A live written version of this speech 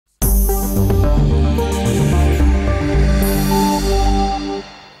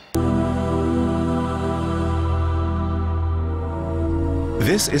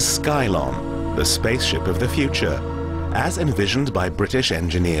This is Skylon, the spaceship of the future, as envisioned by British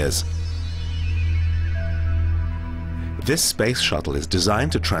engineers. This space shuttle is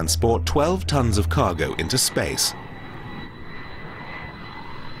designed to transport 12 tons of cargo into space.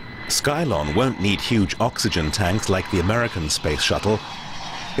 Skylon won't need huge oxygen tanks like the American space shuttle.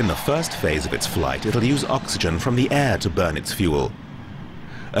 In the first phase of its flight, it'll use oxygen from the air to burn its fuel.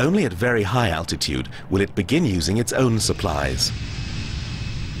 Only at very high altitude will it begin using its own supplies.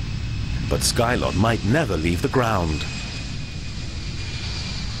 But Skylon might never leave the ground.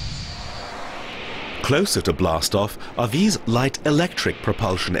 Closer to blastoff are these light electric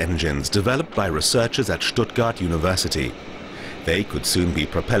propulsion engines developed by researchers at Stuttgart University. They could soon be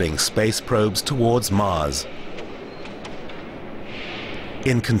propelling space probes towards Mars.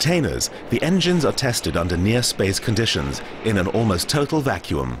 In containers, the engines are tested under near-space conditions in an almost total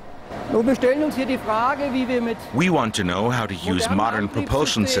vacuum. We want to know how to use modern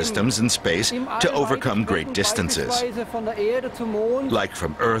propulsion systems in space to overcome great distances, like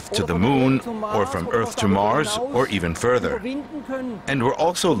from Earth to the Moon, or from Earth to Mars, or even further. And we're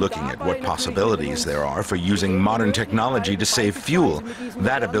also looking at what possibilities there are for using modern technology to save fuel.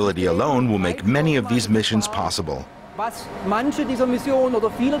 That ability alone will make many of these missions possible.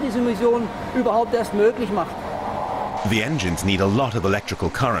 The engines need a lot of electrical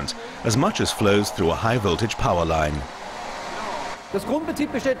current, as much as flows through a high-voltage power line.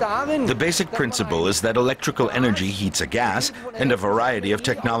 The basic principle is that electrical energy heats a gas, and a variety of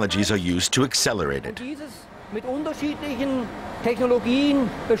technologies are used to accelerate it.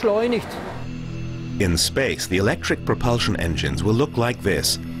 In space, the electric propulsion engines will look like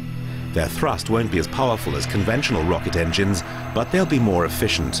this. Their thrust won't be as powerful as conventional rocket engines, but they'll be more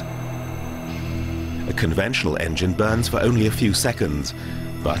efficient. A conventional engine burns for only a few seconds,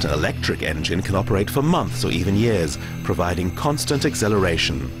 but an electric engine can operate for months or even years, providing constant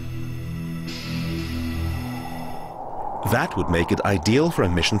acceleration. That would make it ideal for a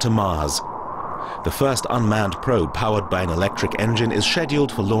mission to Mars. The first unmanned probe powered by an electric engine is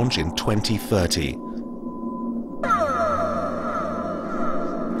scheduled for launch in 2030.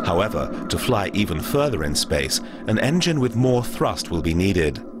 However, to fly even further in space, an engine with more thrust will be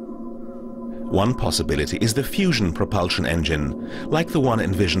needed. One possibility is the fusion propulsion engine, like the one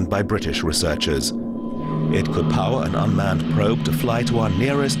envisioned by British researchers. It could power an unmanned probe to fly to our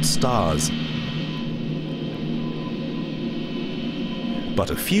nearest stars.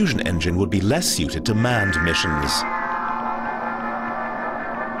 But a fusion engine would be less suited to manned missions.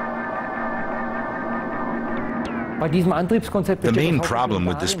 The main problem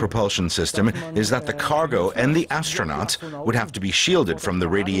with this propulsion system is that the cargo and the astronauts would have to be shielded from the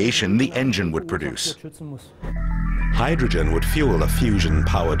radiation the engine would produce. Hydrogen would fuel a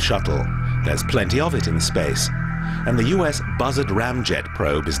fusion-powered shuttle. There's plenty of it in space, and the US Buzzard Ramjet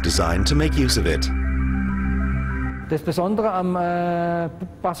probe is designed to make use of it.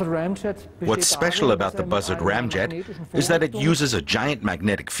 What's special about the Buzzard Ramjet is that it uses a giant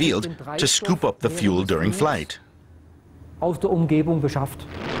magnetic field to scoop up the fuel during flight.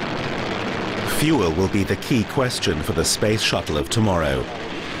 Fuel will be the key question for the space shuttle of tomorrow.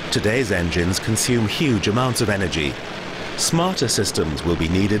 Today's engines consume huge amounts of energy. Smarter systems will be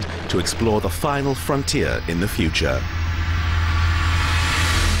needed to explore the final frontier in the future.